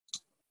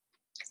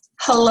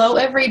Hello,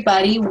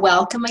 everybody.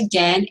 Welcome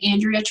again.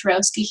 Andrea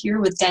Twarowski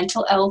here with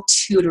Dentalelle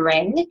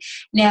Tutoring.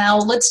 Now,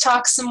 let's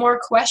talk some more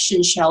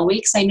questions, shall we?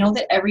 Because I know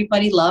that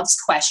everybody loves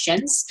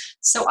questions.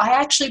 So I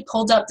actually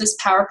pulled up this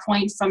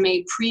PowerPoint from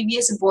a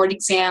previous board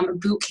exam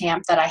boot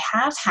camp that I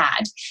have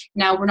had.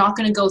 Now, we're not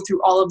going to go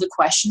through all of the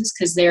questions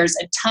because there's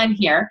a ton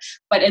here,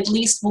 but at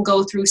least we'll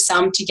go through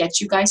some to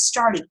get you guys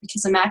started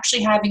because I'm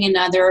actually having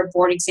another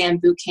board exam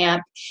boot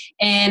camp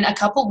in a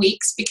couple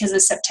weeks because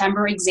the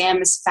September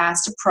exam is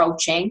fast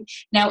approaching.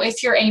 Now,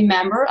 if you're a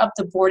member of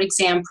the Board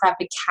Exam Prep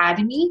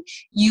Academy,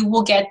 you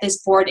will get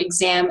this board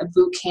exam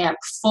boot camp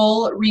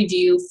full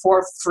review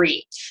for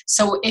free.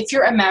 So if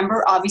you're a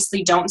member,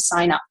 obviously don't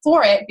sign up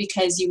for it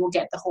because you will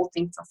get the whole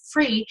thing for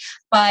free.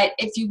 But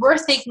if you were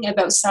thinking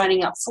about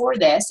signing up for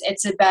this,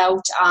 it's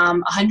about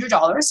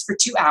 $100 for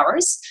 2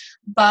 hours.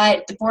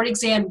 But the Board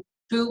Exam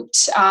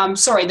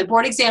the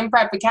Board Exam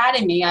Prep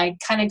Academy, I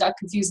kind of got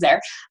confused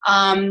there.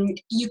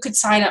 You could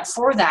sign up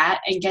for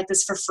that and get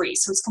this for free.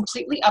 So it's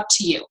completely up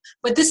to you.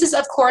 But this is,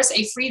 of course,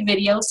 a free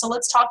video. So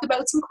let's talk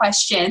about some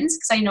questions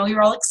because I know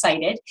you're all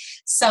excited.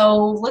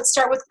 So let's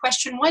start with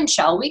question 1,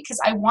 shall we? Because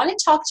I want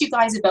to talk to you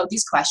guys about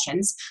these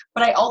questions,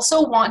 but I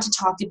also want to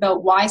talk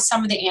about why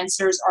some of the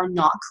answers are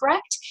not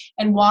correct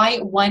and why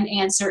one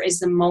answer is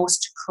the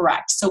most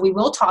correct. So we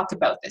will talk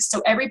about this.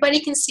 So everybody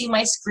can see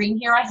my screen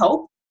here, I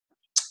hope.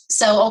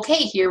 So, okay,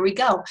 here we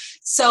go.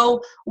 So,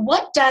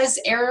 what does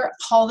air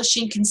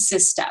polishing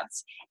consist of?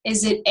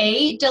 Is it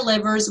A,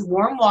 delivers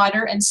warm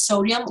water and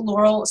sodium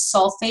lauryl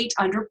sulfate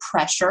under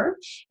pressure?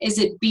 Is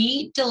it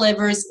B,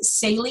 delivers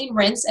saline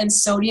rinse and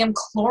sodium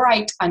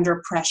chloride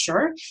under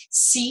pressure?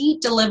 C,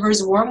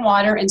 delivers warm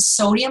water and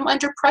sodium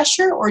under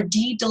pressure? Or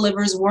D,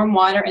 delivers warm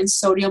water and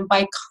sodium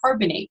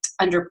bicarbonate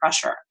under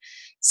pressure?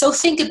 So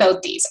think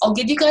about these. I'll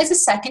give you guys a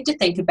second to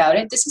think about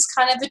it. This is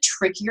kind of a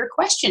trickier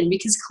question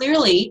because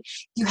clearly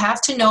you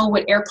have to know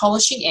what air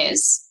polishing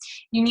is.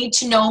 You need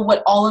to know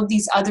what all of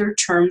these other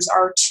terms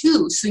are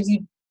too. So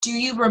do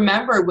you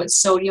remember what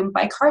sodium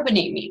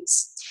bicarbonate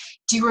means?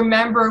 Do you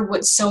remember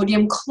what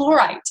sodium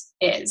chloride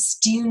is?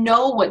 Do you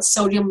know what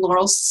sodium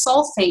lauryl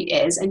sulfate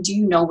is? And do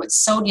you know what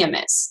sodium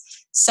is?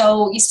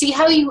 So you see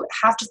how you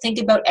have to think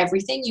about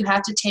everything. You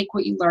have to take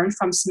what you learned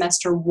from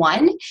semester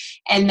 1,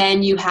 and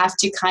then you have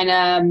to kind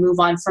of move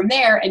on from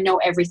there and know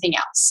everything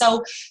else.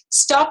 So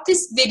stop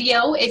this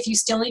video if you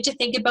still need to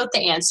think about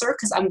the answer,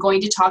 because I'm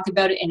going to talk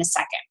about it in a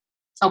second.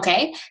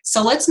 Okay,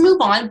 so let's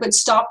move on, but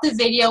stop the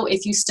video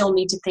if you still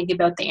need to think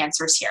about the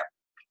answers here.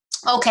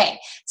 Okay,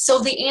 so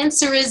the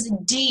answer is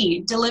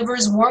D,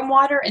 delivers warm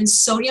water and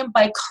sodium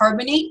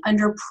bicarbonate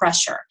under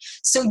pressure.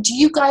 So do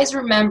you guys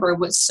remember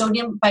what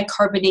sodium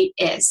bicarbonate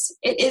is?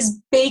 It is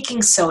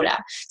baking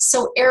soda.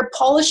 So air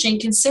polishing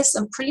consists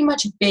of pretty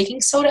much baking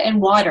soda and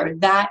water.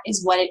 That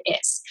is what it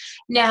is.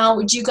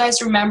 Now, do you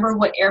guys remember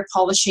what air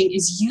polishing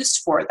is used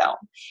for though?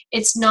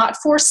 It's not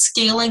for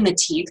scaling the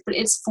teeth, but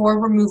it's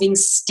for removing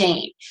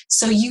stain.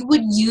 So you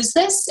would use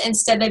this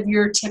instead of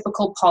your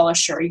typical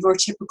polisher, your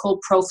typical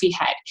prophy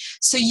head.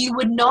 So you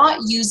would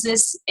not use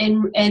this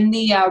in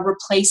the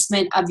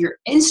replacement of your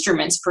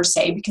instruments per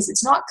se because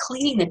it's not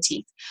cleaning the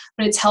teeth,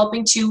 but it's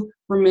helping to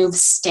remove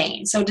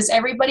stain. So does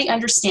everybody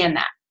understand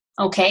that?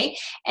 Okay,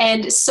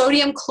 and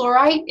sodium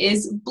chloride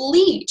is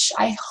bleach.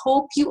 I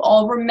hope you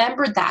all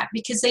remember that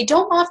because they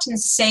don't often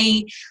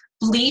say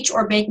bleach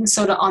or baking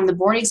soda on the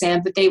board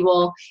exam, but they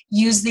will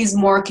use these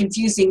more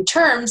confusing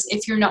terms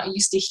if you're not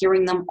used to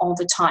hearing them all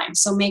the time.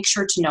 So make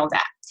sure to know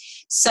that.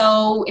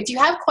 So if you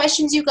have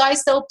questions, you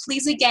guys, though,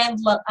 please, again,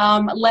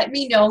 let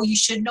me know. You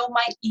should know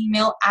my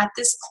email at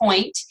this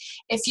point.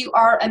 If you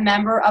are a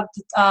member of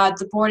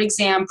the Board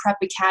Exam Prep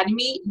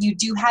Academy, you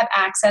do have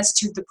access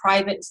to the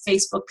private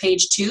Facebook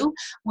page, too,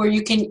 where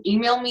you can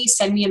email me,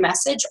 send me a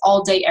message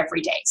all day, every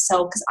day.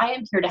 So, because I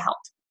am here to help.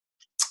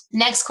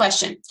 Next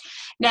question.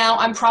 Now,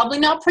 I'm probably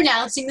not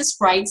pronouncing this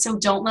right, so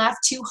don't laugh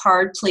too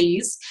hard,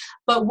 please.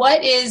 But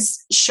what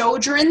is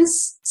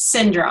Sjogren's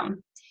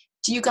syndrome?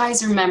 Do you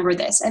guys remember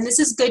this? And this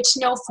is good to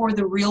know for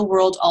the real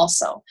world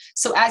also.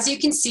 So as you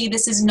can see,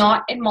 this is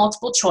not in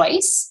multiple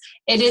choice.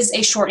 It is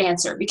a short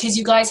answer because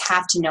you guys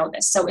have to know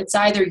this. So it's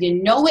either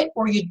you know it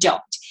or you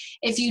don't.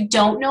 If you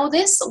don't know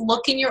this,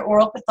 look in your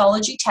oral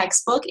pathology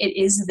textbook. It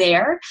is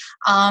there.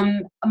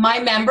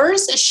 My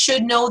members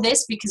should know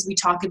this because we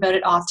talk about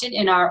it often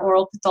in our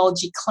oral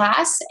pathology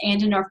class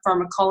and in our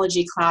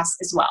pharmacology class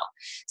as well.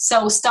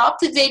 So stop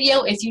the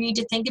video if you need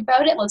to think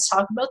about it. Let's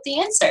talk about the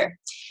answer.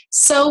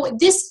 So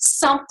this is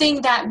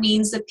something that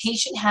means the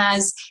patient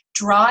has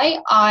dry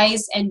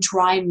eyes and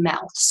dry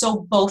mouth,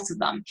 so both of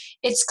them.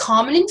 It's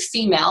common in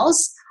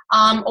females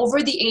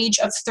over the age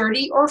of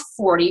 30 or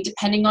 40,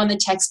 depending on the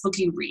textbook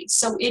you read.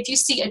 So if you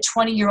see a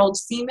 20-year-old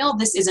female,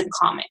 this isn't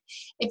common.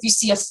 If you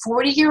see a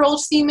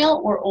 40-year-old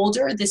female or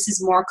older, this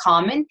is more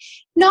common.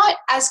 Not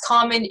as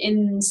common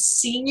in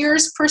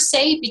seniors per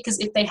se, because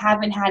if they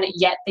haven't had it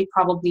yet, they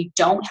probably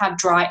don't have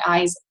dry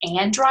eyes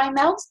and dry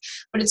mouth,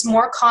 but it's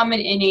more common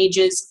in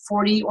ages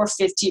 40 or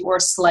 50 or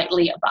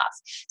slightly above.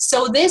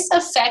 So this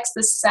affects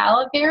the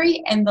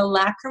salivary and the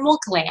lacrimal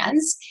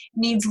glands,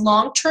 needs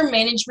long-term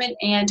management,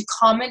 and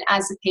common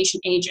as the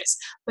patient ages,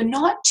 but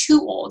not too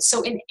old.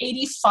 So an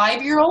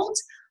 85-year-old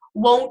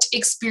won't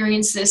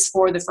experience this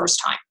for the first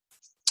time.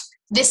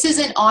 This is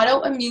an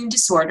autoimmune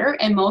disorder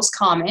and most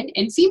common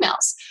in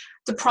females.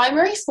 The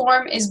primary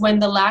form is when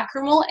the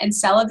lacrimal and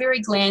salivary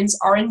glands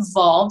are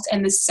involved,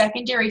 and the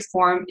secondary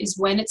form is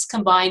when it's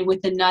combined with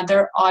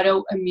another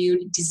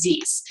autoimmune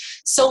disease.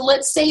 So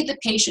let's say the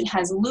patient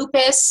has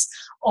lupus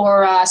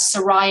or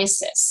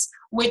psoriasis,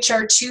 which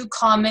are two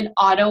common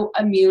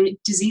autoimmune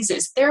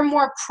diseases. They're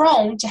more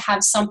prone to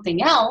have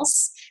something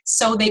else,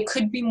 so they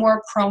could be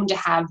more prone to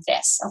have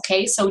this,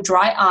 okay? So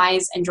dry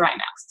eyes and dry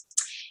mouth.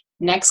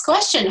 Next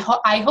question.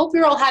 I hope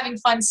you're all having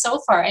fun so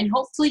far, and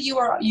hopefully you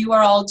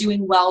are all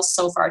doing well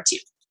so far too.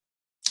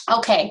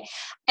 Okay,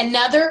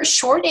 another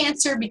short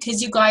answer, because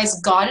you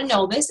guys got to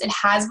know this. It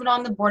has been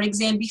on the board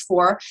exam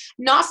before,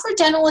 not for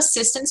dental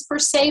assistants per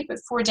se, but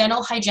for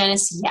dental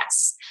hygienists,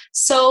 yes.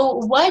 So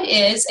what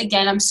is,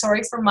 again, I'm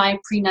sorry for my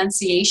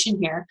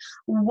pronunciation here,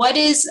 what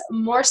is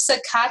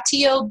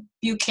morsicatio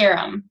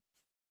buccarum?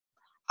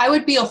 I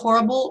would be a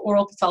horrible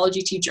oral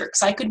pathology teacher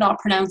because I could not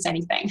pronounce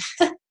anything.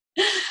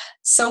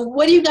 So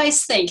what do you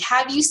guys think?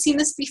 Have you seen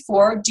this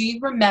before? Do you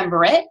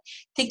remember it?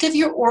 Think of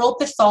your oral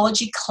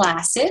pathology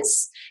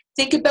classes.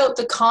 Think about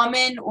the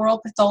common oral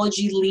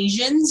pathology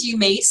lesions you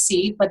may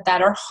see, but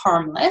that are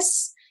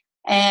harmless.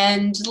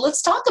 And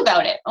let's talk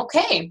about it.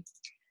 Okay.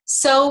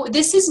 So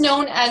this is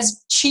known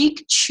as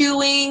cheek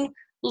chewing,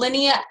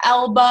 linea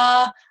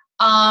alba,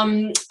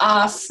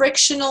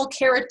 frictional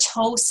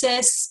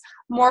keratosis,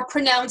 more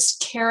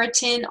pronounced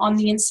keratin on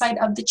the inside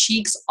of the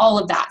cheeks, all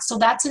of that. So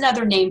that's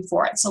another name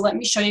for it. So let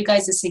me show you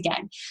guys this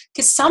again,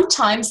 because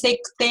sometimes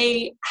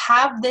they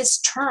have this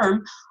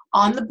term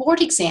on the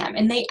board exam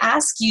and they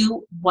ask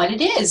you what it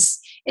is.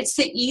 It's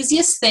the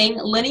easiest thing,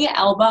 linea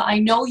alba. I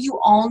know you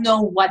all know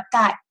what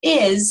that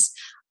is,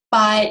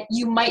 but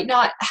you might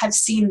not have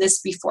seen this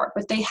before,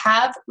 but they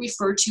have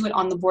referred to it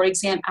on the board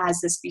exam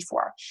as this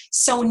before.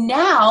 So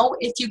now,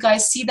 if you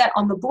guys see that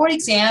on the board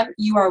exam,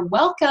 you are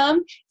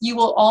welcome. You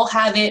will all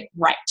have it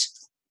right.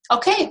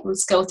 Okay,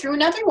 let's go through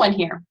another one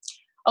here.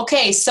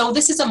 Okay, so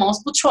this is a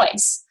multiple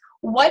choice.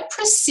 What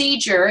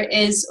procedure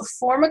is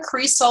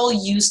formicrysol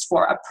used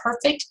for? A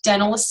perfect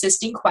dental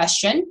assisting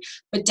question,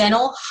 but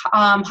dental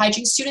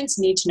hygiene students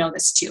need to know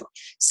this too.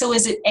 So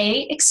is it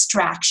A,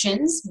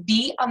 extractions,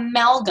 B,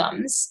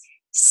 amalgams,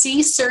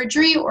 C,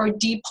 surgery, or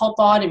D,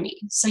 pulpotomy?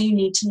 So you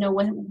need to know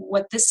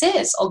what this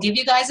is. I'll give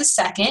you guys a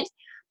second.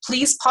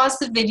 Please pause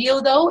the video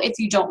though if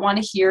you don't want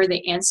to hear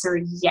the answer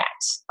yet.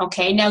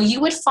 Okay, now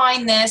you would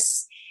find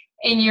this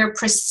in your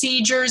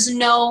procedures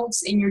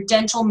notes, in your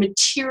dental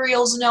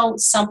materials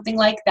notes, something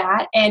like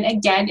that. And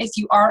again, if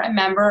you are a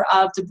member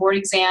of the Board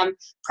Exam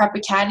Prep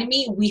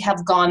Academy, we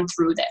have gone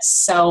through this.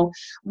 So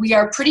we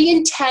are pretty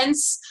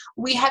intense.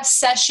 We have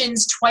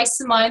sessions twice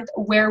a month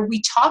where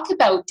we talk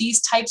about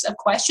these types of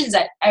questions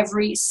at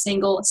every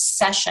single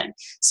session.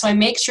 So I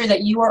make sure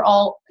that you are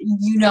all,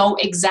 you know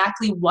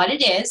exactly what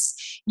it is.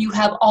 You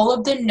have all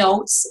of the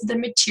notes, the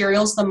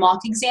materials, the mock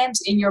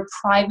exams in your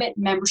private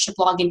membership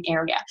login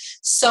area.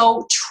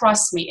 So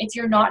trust me, if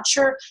you're not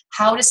sure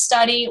how to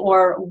study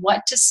or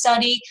what to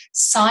study,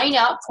 sign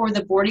up for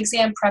the Board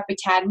Exam Prep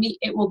Academy.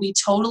 It will be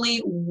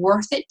totally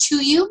worth it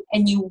to you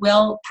and you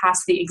will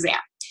pass the exam.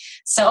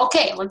 So,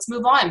 okay, let's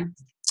move on.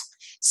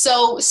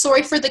 So,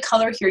 sorry for the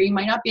color here. You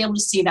might not be able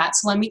to see that,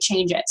 so let me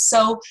change it.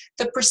 So,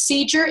 the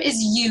procedure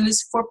is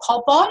used for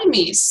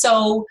pulpotomies.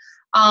 So,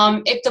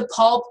 if the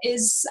pulp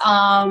is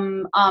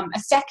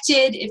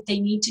affected, if they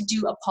need to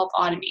do a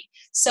pulpotomy.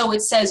 So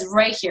it says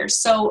right here,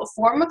 so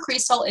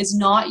formicrysol is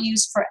not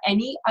used for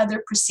any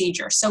other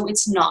procedure. So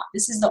it's not.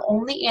 This is the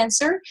only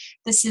answer.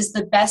 This is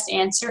the best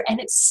answer, and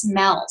it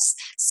smells.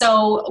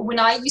 So when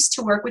I used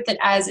to work with it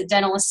as a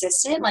dental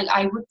assistant, like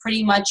I would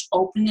pretty much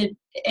open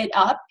it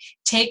up,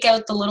 take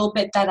out the little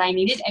bit that I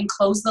needed and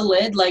close the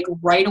lid like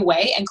right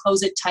away and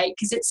close it tight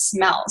because it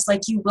smells.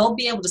 Like you will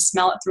be able to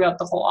smell it throughout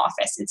the whole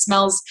office. It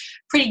smells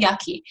pretty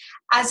yucky.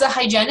 As a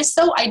hygienist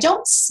though, I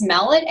don't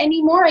smell it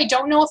anymore. I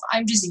don't know if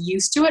I'm just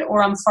used to it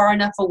or I'm far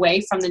enough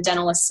away from the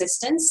dental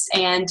assistants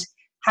and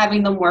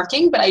having them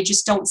working, but I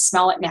just don't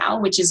smell it now,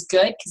 which is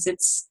good because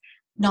it's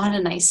not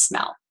a nice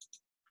smell.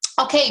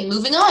 Okay,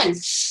 moving on.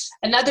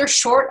 Another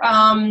short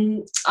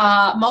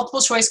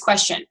multiple choice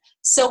question.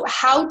 So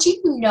how do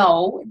you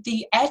know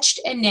the etched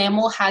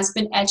enamel has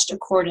been etched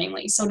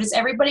accordingly? So does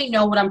everybody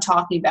know what I'm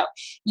talking about?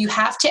 You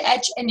have to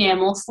etch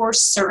enamel for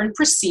certain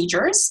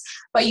procedures,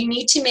 but you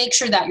need to make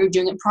sure that you're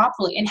doing it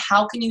properly. And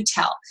how can you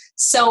tell?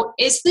 So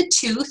is the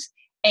tooth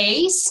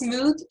A,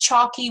 smooth,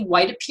 chalky,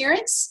 white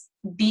appearance,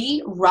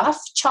 B, rough,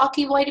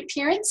 chalky, white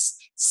appearance,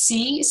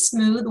 C,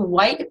 smooth,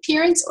 white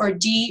appearance, or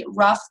D,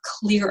 rough,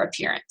 clear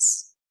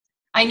appearance?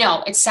 I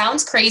know, it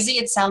sounds crazy.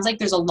 It sounds like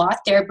there's a lot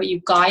there, but you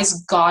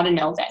guys gotta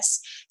know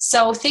this.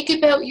 So think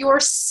about your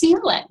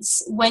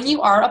sealants. When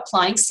you are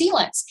applying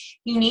sealants,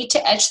 you need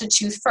to etch the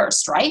tooth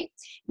first, right?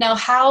 Now,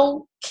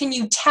 how can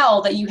you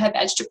tell that you have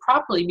etched it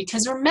properly?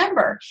 Because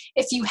remember,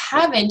 if you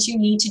haven't, you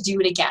need to do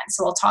it again.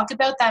 So I'll talk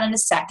about that in a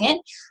second,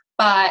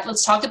 but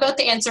let's talk about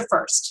the answer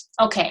first.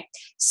 Okay,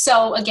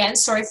 so again,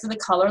 sorry for the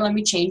color. Let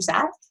me change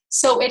that.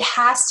 So it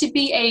has to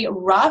be a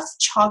rough,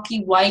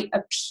 chalky white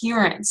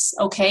appearance,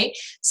 okay?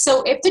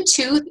 So if the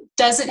tooth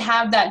doesn't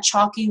have that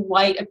chalky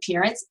white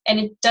appearance and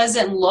it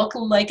doesn't look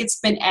like it's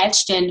been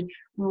etched and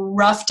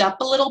roughed up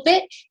a little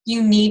bit,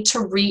 you need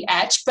to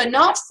re-etch, but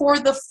not for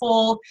the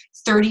full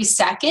 30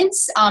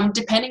 seconds.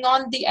 Depending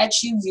on the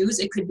etch you use,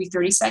 it could be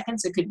 30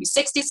 seconds, it could be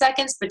 60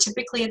 seconds, but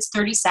typically it's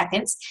 30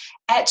 seconds.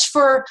 Etch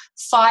for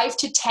 5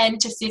 to 10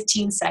 to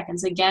 15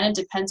 seconds. Again, it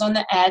depends on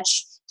the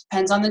etch,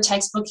 depends on the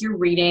textbook you're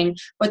reading,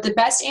 but the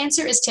best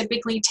answer is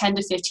typically 10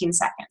 to 15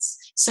 seconds.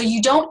 So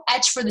you don't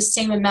etch for the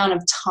same amount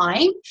of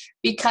time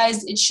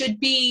because it should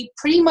be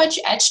pretty much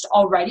etched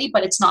already,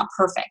 but it's not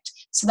perfect.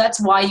 So that's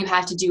why you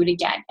have to do it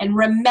again. And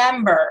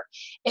remember,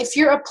 if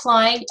you're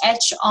applying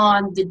etch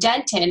on the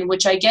dentin,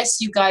 which I guess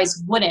you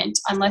guys wouldn't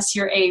unless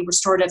you're a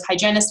restorative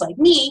hygienist like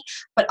me,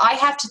 but I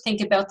have to think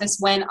about this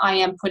when I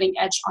am putting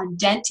etch on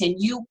dentin.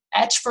 You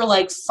etch for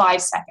like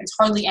 5 seconds,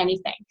 hardly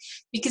anything,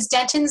 because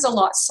dentin is a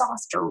lot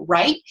softer,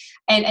 right?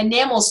 And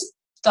enamel's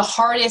the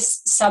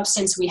hardest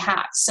substance we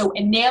have. So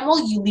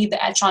enamel, you leave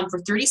the etch on for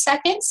 30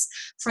 seconds.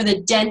 For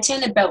the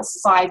dentin, about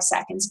 5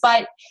 seconds.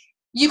 But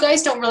you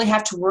guys don't really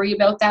have to worry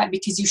about that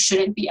because you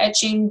shouldn't be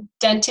etching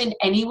dentin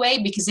anyway,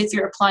 because if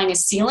you're applying a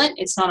sealant,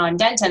 it's not on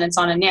dentin, it's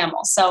on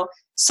enamel. So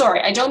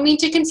sorry, I don't mean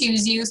to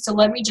confuse you. So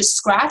let me just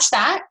scratch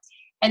that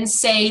and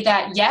say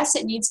that yes,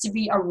 it needs to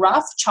be a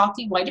rough,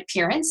 chalky white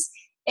appearance.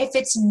 If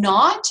it's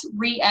not,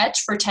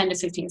 re-etch for 10 to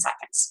 15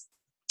 seconds.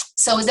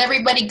 So is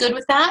everybody good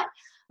with that?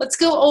 Let's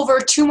go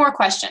over 2 more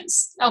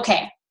questions.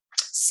 Okay,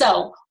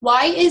 so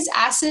why is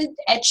acid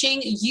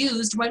etching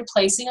used when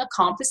placing a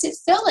composite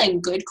filling?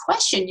 Good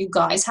question. You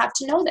guys have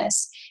to know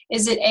this.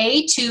 Is it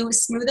A, to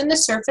smoothen the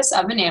surface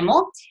of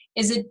enamel?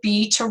 Is it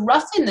B, to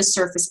roughen the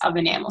surface of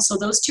enamel? So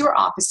those 2 are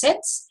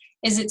opposites.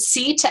 Is it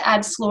C, to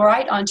add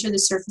fluoride onto the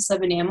surface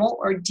of enamel?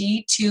 Or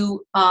D,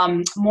 to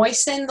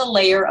moisten the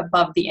layer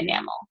above the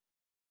enamel?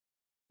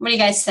 What do you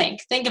guys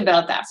think? Think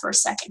about that for a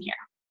second here.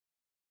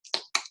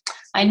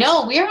 I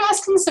know, we are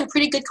asking some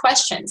pretty good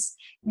questions.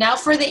 Now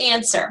for the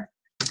answer.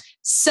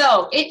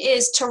 So it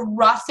is to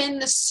roughen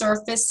the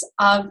surface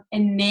of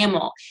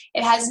enamel.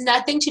 It has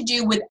nothing to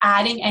do with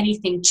adding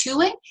anything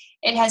to it.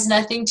 It has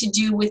nothing to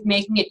do with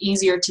making it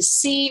easier to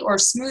see or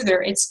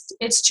smoother.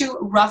 It's to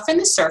roughen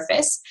the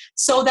surface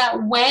so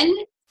that when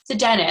the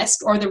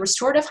dentist or the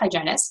restorative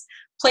hygienist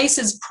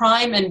places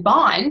prime and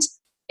bond,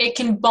 it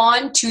can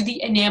bond to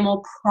the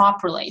enamel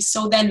properly.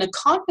 So then the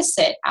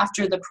composite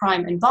after the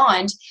prime and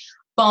bond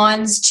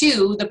bonds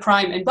to the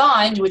prime and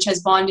bond, which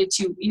has bonded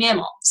to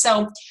enamel.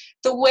 So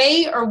the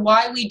way or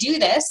why we do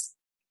this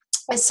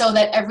is so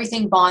that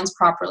everything bonds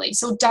properly.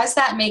 So does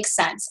that make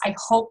sense? I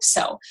hope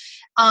so.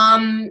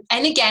 And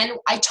again,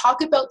 I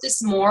talk about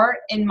this more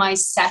in my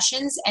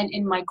sessions and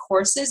in my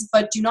courses,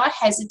 but do not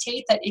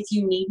hesitate that if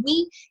you need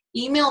me,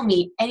 email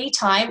me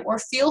anytime or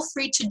feel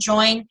free to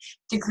join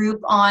the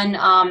group on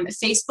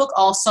Facebook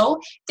also.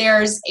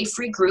 There's a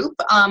free group,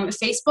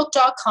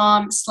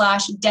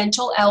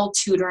 facebook.com/Dentalelle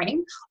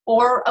Tutoring,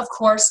 or of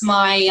course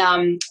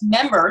my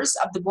members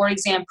of the Board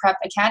Exam Prep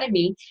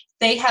Academy,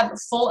 they have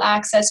full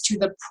access to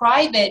the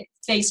private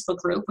Facebook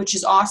group, which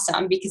is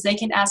awesome because they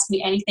can ask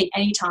me anything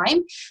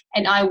anytime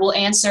and I will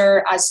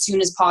answer as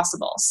soon as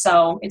possible.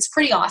 So it's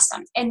pretty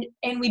awesome. And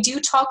we do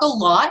talk a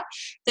lot.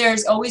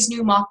 There's always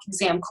new mock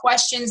exam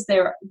questions.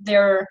 There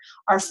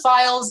are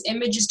files,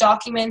 images,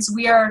 documents.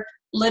 We are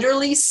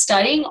literally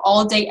studying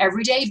all day,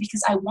 every day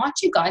because I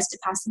want you guys to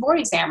pass the board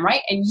exam,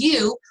 right? And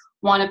you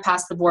want to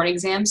pass the board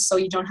exam so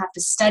you don't have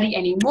to study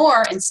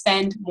anymore and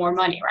spend more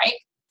money, right?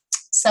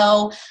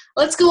 So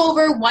let's go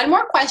over one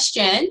more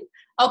question.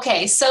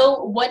 Okay,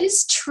 so what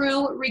is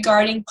true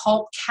regarding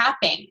pulp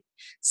capping?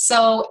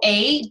 So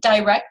A,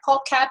 direct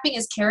pulp capping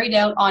is carried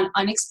out on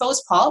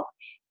unexposed pulp.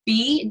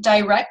 B,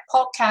 direct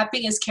pulp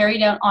capping is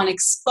carried out on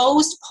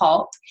exposed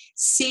pulp.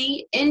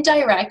 C,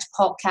 indirect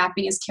pulp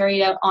capping is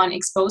carried out on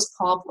exposed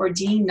pulp. Or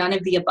D, none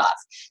of the above.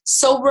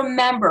 So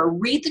remember,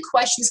 read the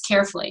questions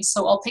carefully.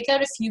 So I'll pick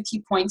out a few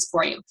key points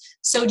for you.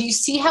 So do you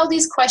see how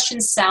these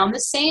questions sound the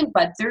same,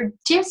 but they're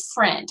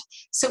different?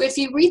 So if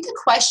you read the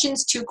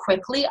questions too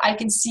quickly, I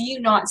can see you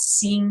not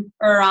seeing,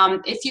 or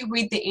if you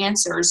read the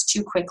answers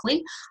too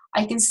quickly,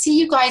 I can see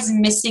you guys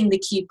missing the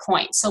key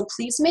points. So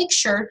please make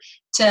sure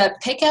to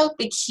pick out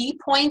the key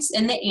points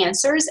in the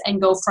answers and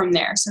go from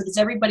there. So does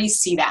everybody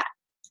see that?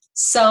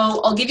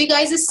 So I'll give you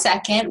guys a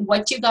second.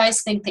 What do you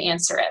guys think the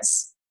answer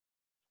is?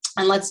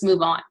 And let's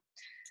move on.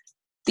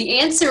 The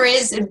answer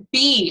is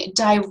B,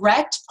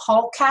 direct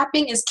pulp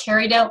capping is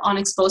carried out on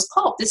exposed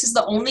pulp. This is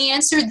the only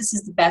answer. This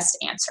is the best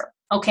answer.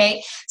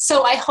 Okay,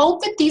 so I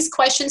hope that these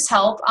questions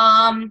help.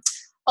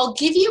 I'll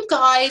give you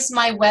guys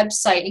my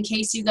website in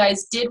case you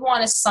guys did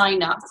want to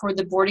sign up for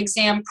the Board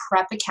Exam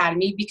Prep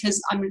Academy, because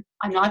I'm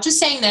not just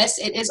saying this,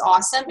 it is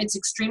awesome. It's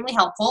extremely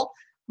helpful.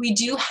 We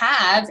do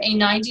have a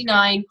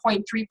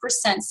 99.3%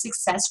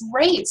 success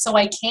rate, so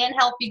I can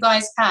help you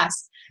guys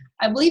pass.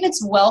 I believe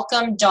it's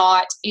welcome.html.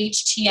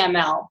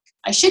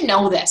 I should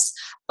know this,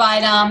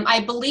 but I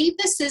believe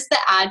this is the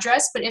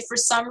address, but if for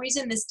some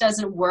reason this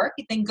doesn't work,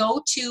 then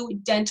go to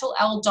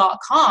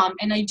dentalelle.com,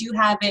 and I do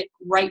have it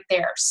right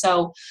there.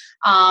 So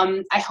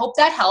I hope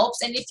that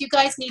helps, and if you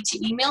guys need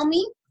to email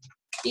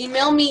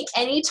me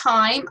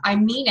anytime, I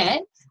mean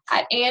it,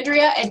 at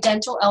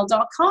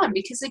andrea@dentalelle.com,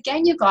 because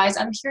again, you guys,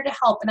 I'm here to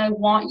help, and I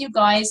want you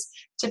guys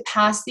to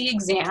pass the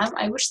exam.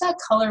 I wish that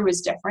color was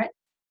different.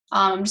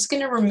 I'm just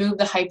going to remove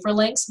the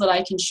hyperlink so that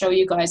I can show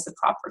you guys the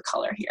proper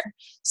color here.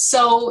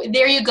 So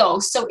there you go.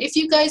 So if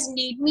you guys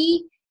need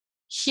me,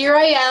 here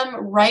I am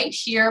right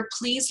here.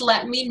 Please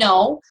let me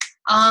know.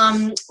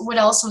 What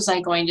else was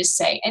I going to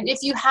say? And if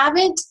you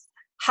haven't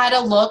had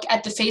a look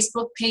at the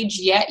Facebook page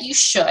yet, you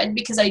should,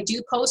 because I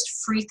do post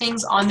free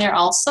things on there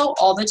also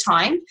all the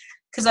time,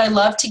 because I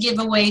love to give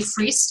away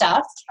free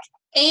stuff.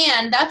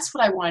 And that's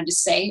what I wanted to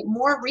say.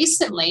 More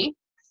recently,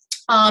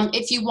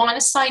 if you want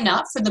to sign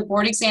up for the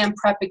Board Exam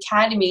Prep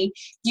Academy,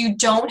 you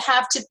don't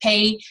have to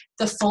pay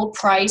the full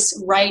price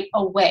right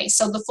away.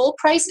 So the full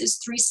price is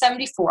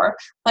 $374,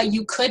 but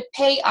you could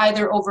pay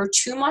either over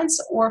 2 months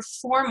or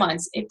 4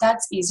 months if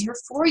that's easier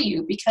for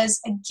you, because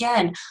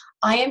again,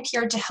 I am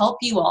here to help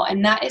you all,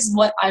 and that is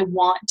what I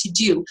want to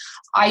do.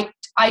 I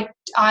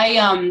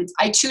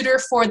tutor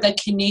for the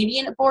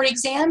Canadian board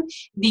exam,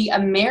 the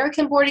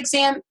American board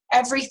exam,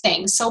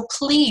 everything. So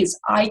please,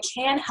 I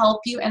can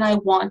help you, and I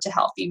want to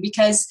help you,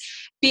 because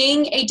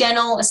being a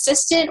dental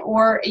assistant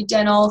or a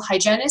dental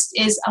hygienist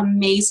is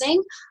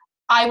amazing.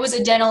 I was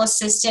a dental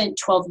assistant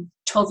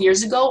 12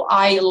 years ago.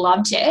 I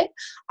loved it.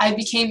 I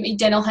became a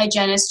dental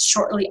hygienist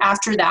shortly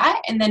after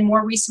that, and then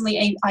more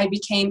recently I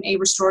became a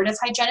restorative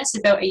hygienist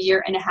about 1.5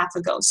 years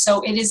ago.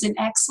 So it is an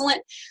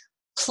excellent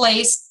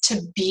place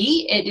to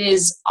be. It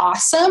is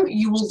awesome.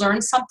 You will learn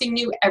something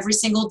new every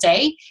single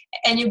day,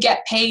 and you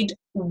get paid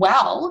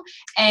well,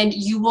 and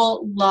you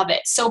will love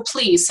it. So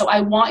please,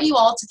 I want you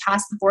all to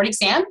pass the board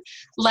exam.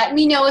 Let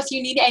me know if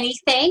you need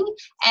anything,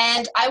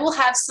 and I will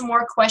have some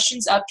more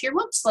questions up here.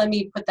 Whoops, let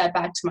me put that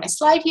back to my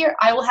slide here.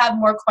 I will have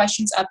more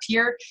questions up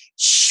here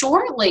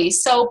shortly.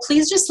 So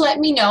please just let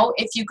me know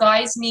if you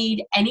guys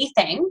need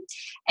anything,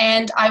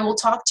 and I will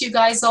talk to you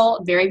guys all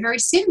very, very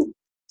soon.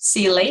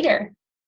 See you later.